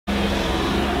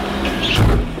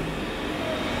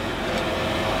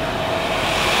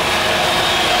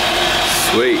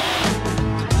Sweet.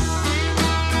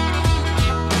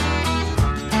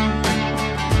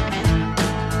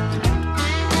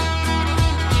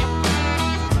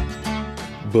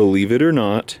 Believe it or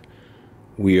not,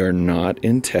 we are not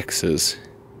in Texas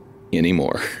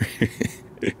anymore.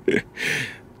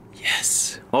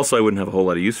 Yes. Also, I wouldn't have a whole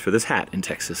lot of use for this hat in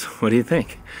Texas. What do you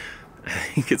think? I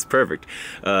think it's perfect.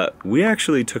 We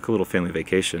actually took a little family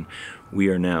vacation. We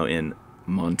are now in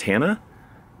Montana,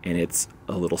 and it's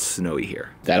a little snowy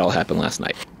here. That all happened last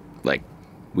night. Like,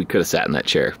 we could have sat in that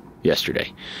chair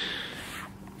yesterday.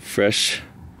 Fresh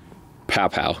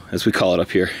pow-pow, as we call it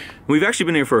up here. We've actually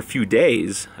been here for a few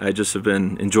days. I just have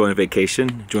been enjoying a vacation,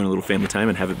 enjoying a little family time,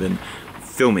 and haven't been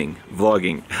filming,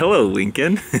 vlogging. Hello,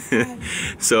 Lincoln.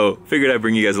 So figured I'd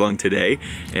bring you guys along today.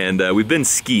 And we've been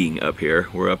skiing up here.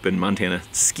 We're up in Montana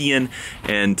skiing,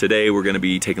 and today we're gonna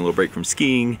be taking a little break from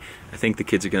skiing. I think the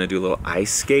kids are gonna do a little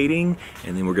ice skating,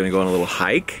 and then we're gonna go on a little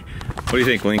hike. What do you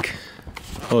think, Link?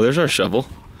 Oh, there's our shovel.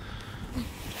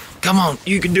 Come on,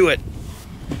 you can do it.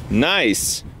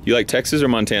 Nice. You like Texas or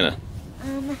Montana?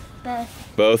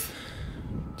 Both. Both?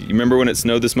 Do you remember when it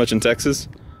snowed this much in Texas?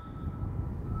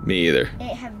 Me either.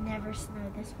 It have never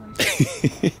snowed this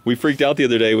much. We freaked out the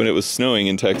other day when it was snowing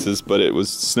in Texas, but it was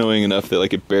snowing enough that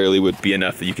like it barely would be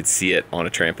enough that you could see it on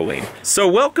a trampoline. So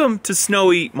welcome to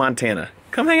snowy Montana.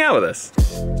 Come hang out with us.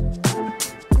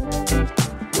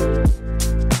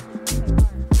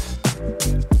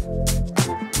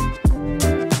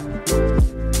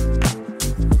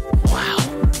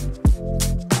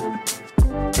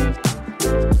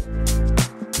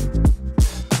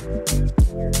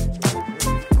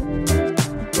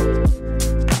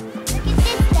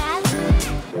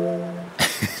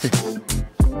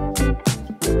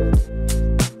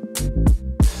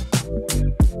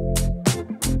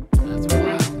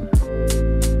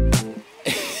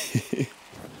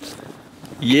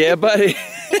 Yeah, buddy.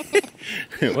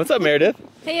 What's up, Meredith?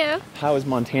 Heyo. How is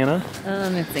Montana?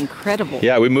 It's incredible.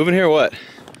 Yeah, we moving here or what?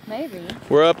 Maybe.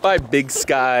 We're up by Big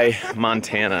Sky,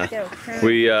 Montana.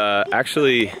 We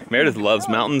actually, Meredith loves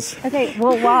mountains. Okay,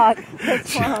 we'll walk.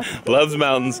 Let's walk. Loves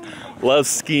mountains, loves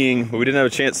skiing, but we didn't have a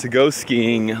chance to go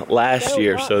skiing last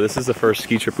year, so this is the first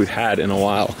ski trip we've had in a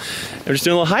while. And we're just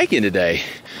doing a little hiking today,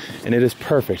 and it is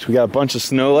perfect. We got a bunch of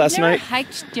snow last night. You've never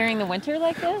hiked during the winter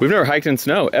like this? We've never hiked in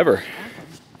snow, ever.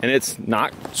 And it's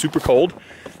not super cold.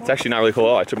 It's actually not really cold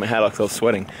at all. I took my hat off because I was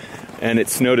sweating. And it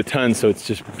snowed a ton, so it's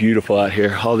just beautiful out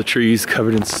here. All the trees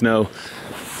covered in snow.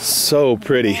 So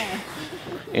pretty.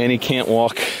 Annie can't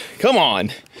walk. Come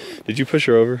on. Did you push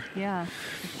her over? Yeah.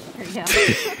 Yeah.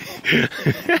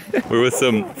 We're with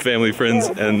some family friends,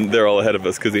 and they're all ahead of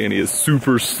us because Annie is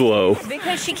super slow.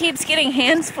 Because she keeps getting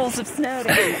handfuls of snow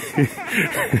down.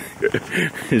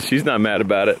 She's not mad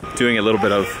about it. Doing a little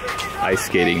bit of ice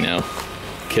skating now.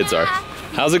 Kids are.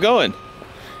 How's it going?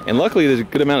 And luckily there's a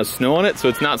good amount of snow on it, so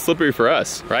it's not slippery for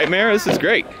us. Right, Mara? This is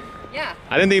great. Yeah.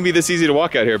 I didn't think it'd be this easdy to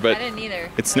walk out here, but I didn't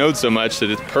either. It snowed so much that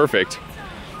it's perfect.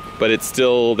 But it's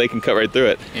still, they can cut right through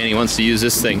it. Annie wants to use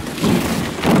this thing.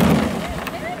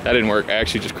 That didn't work. I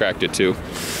actually just cracked it too.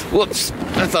 Whoops.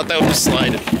 I thought that would just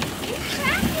slide.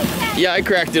 Yeah, I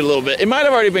cracked it a little bit. It might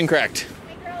have already been cracked.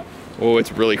 Oh,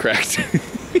 it's really cracked.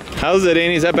 How's it,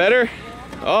 Annie? Is that better?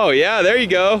 Oh yeah, there you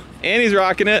go. Annie's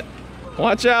rocking it.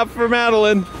 Watch out for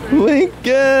Madeline.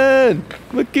 Lincoln,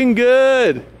 looking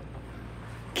good.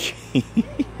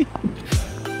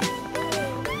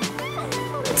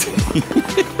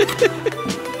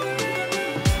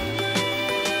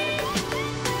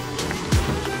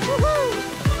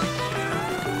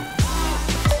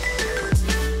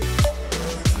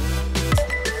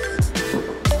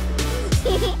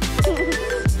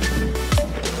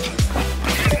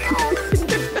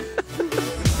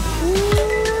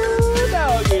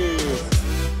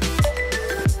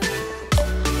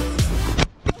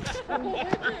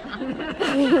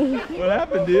 What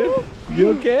happened, dude? You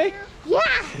okay? Yeah.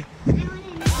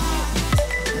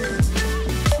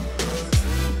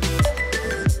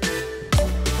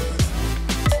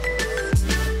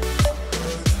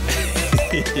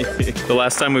 The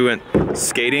last time we went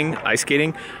skating, ice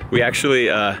skating, we actually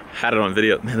had it on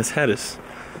video. Man, this hat is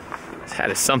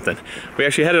something. We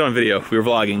actually had it on video. We were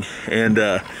vlogging, and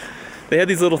they had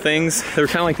these little things. They were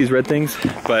kind of like these red things,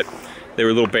 but they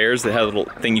were little bears that had a little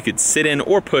thing you could sit in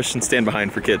or push and stand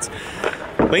behind for kids.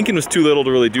 Lincoln was too little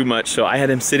to really do much, so I had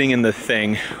him sitting in the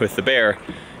thing with the bear.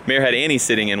 Mare had Annie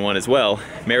sitting in one as well.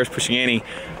 Mare was pushing Annie.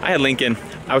 I had Lincoln.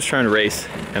 I was trying to race,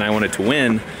 and I wanted to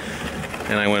win.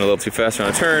 And I went a little too fast on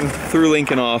a turn, threw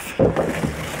Lincoln off,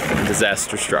 and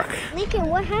disaster struck. Lincoln,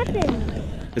 what happened?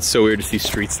 It's so weird to see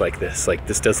streets like this. Like,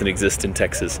 this doesn't exist in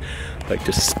Texas. Like,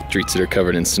 just streets that are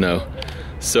covered in snow.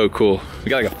 So cool. We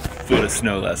got like a foot of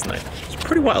snow last night. It's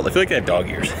pretty wild. I feel like I have dog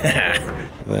ears.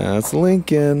 That's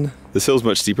Lincoln. This hill's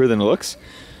much steeper than it looks.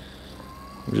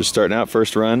 We're just starting out,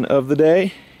 first run of the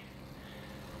day.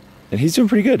 And he's doing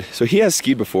pretty good. So he has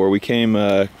skied before. We came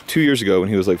 2 years ago when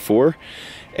he was like 4,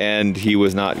 and he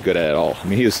was not good at it at all. I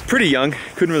mean, he was pretty young,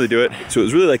 couldn't really do it. So it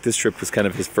was really like this trip was kind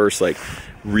of his first like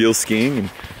real skiing.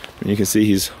 And you can see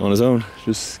he's on his own,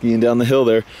 just skiing down the hill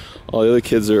there. All the other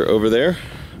kids are over there.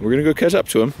 We're gonna go catch up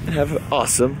to him and have an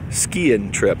awesome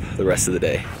skiing trip the rest of the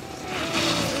day.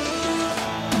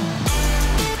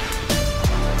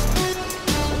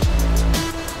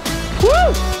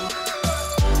 Woo!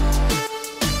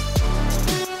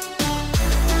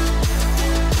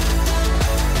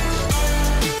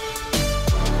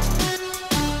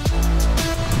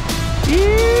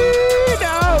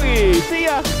 Doggy, see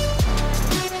ya.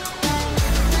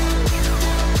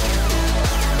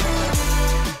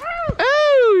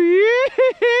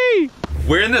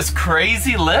 We're in this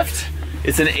crazy lift.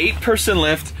 It's an 8-person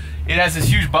lift. It has this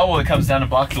huge bubble that comes down to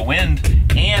block the wind,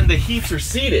 and the heats are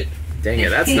seated. Dang it,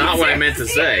 that's not what I meant to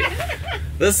say.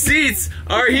 The seats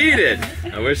are heated.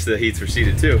 I wish the heats were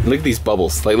seated too. Look at these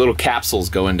bubbles, like little capsules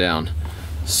going down.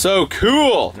 So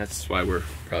cool. That's why we're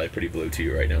probably pretty blue to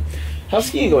you right now. How's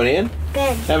skiing going, Ann?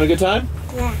 Good. Having a good time?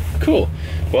 Yeah. Cool.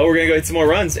 Well, we're gonna go hit some more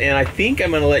runs, and I think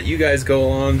I'm gonna let you guys go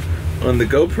along on the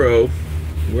GoPro,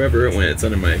 wherever it went. It's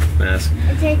under my mask.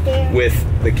 It's right there.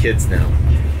 With the kids now.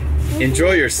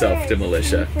 Enjoy yourself,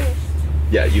 Demolitia.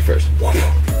 Yeah, you first.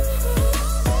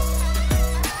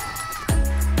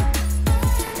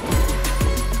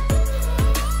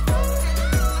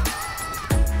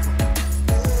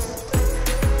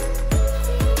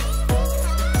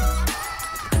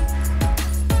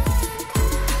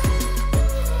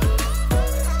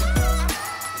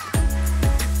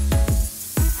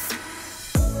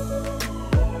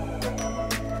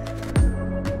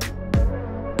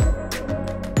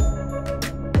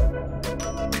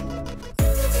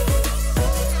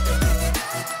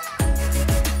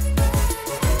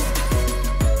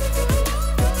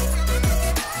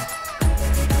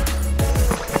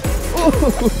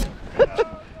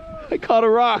 I caught a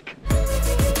rock.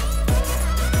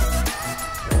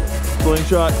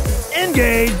 Slingshot,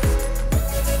 engage.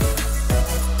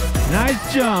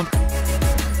 Nice jump.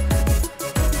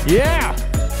 Yeah.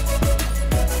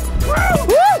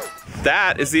 Woo!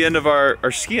 That is the end of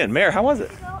our skiing. Mare, how was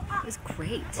it? It was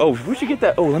great. Oh, where'd you get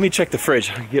that? Oh, let me check the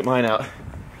fridge. I can get mine out.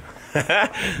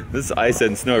 This ice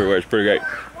and snow everywhere is pretty great.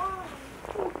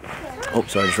 Oh,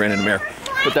 sorry, I just ran into Mare.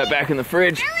 Put that back in the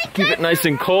fridge. Keep it nice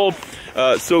and cold.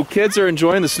 So kids are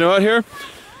enjoying the snow out here,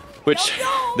 which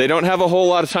they don't have a whole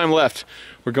lot of time left.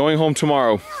 We're going home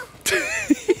tomorrow.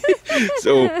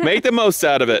 So make the most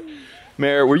out of it.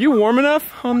 Mare, were you warm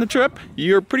enough on the trip?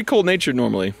 You're pretty cold-natured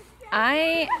normally.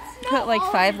 I put like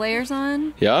 5 layers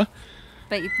on. Yeah?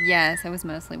 But yes, I was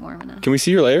mostly warm enough. Can we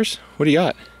see your layers? What do you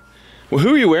got? Well,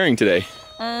 who are you wearing today?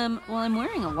 Well, I'm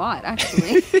wearing a lot,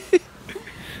 actually.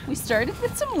 We started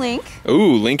with some Link.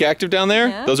 Ooh, Link Active down there?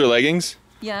 Yeah. Those are leggings?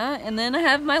 Yeah, and then I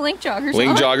have my Link joggers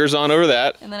Link on. joggers on over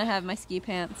that. And then I have my ski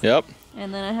pants. Yep.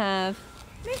 And then I have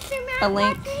a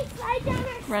Link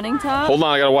running top. Hold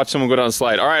on, I gotta watch someone go down the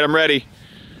slide. All right, I'm ready.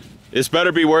 This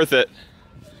better be worth it.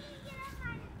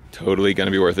 Totally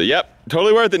gonna be worth it. Yep,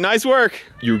 totally worth it. Nice work.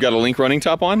 You got a Link running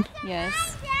top on? Yes.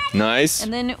 Nice.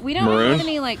 And then we don't Maroon. have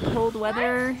any like cold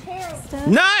weather stuff.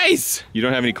 Nice! You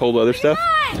don't have any cold weather stuff?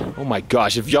 Oh my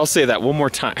gosh, if y'all say that one more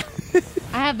time.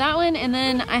 I have that one, and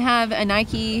then I have a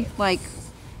Nike like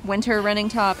winter running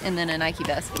top, and then a Nike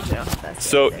vest, which I don't have vest.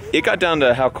 So it got down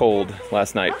to how cold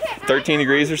last night? 13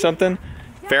 degrees or something?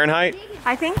 Fahrenheit?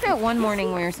 I think that one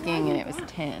morning we were skiing and it was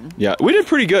 10. Yeah, we did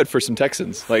pretty good for some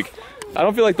Texans. Like, I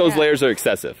don't feel like those layers are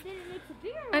excessive.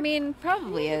 I mean,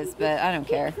 probably is, but I don't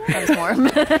care. I was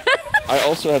warm. I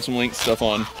also have some Link stuff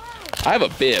on. I have a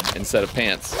bib instead of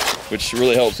pants, which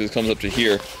really helps because it comes up to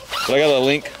here. But I got a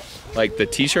Link, like the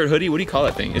t-shirt hoodie. What do you call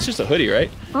that thing? It's just a hoodie,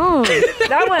 right? Oh,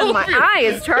 that went in my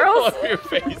eyes, Charles. Your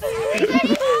face.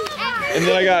 And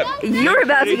then I got... You're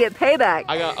about to get payback.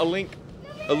 I got a Link,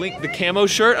 the camo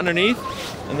shirt underneath.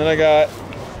 And then I got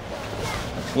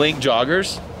Link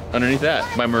joggers underneath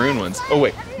that, my maroon ones. Oh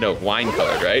wait, no, wine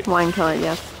colored, right? Wine color,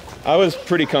 yes. I was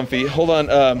pretty comfy. Hold on,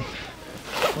 No, we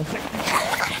don't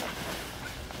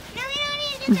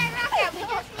need to get that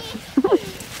rock.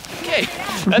 okay,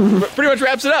 that pretty much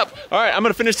wraps it up. All right, I'm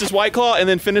gonna finish this White Claw and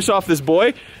then finish off this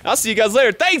boy. I'll see you guys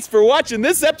later. Thanks for watching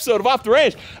this episode of Off the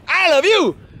Ranch. I love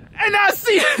you, and I'll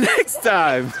see you next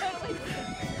time.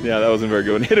 Yeah, that wasn't very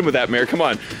good. Hit him with that, Mare, come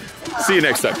on. See you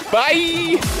next time,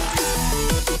 bye.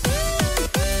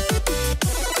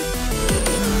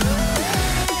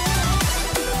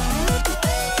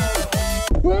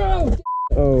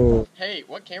 Hey,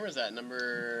 what camera is that?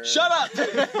 Number... Shut up!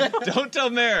 Don't tell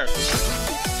Mare.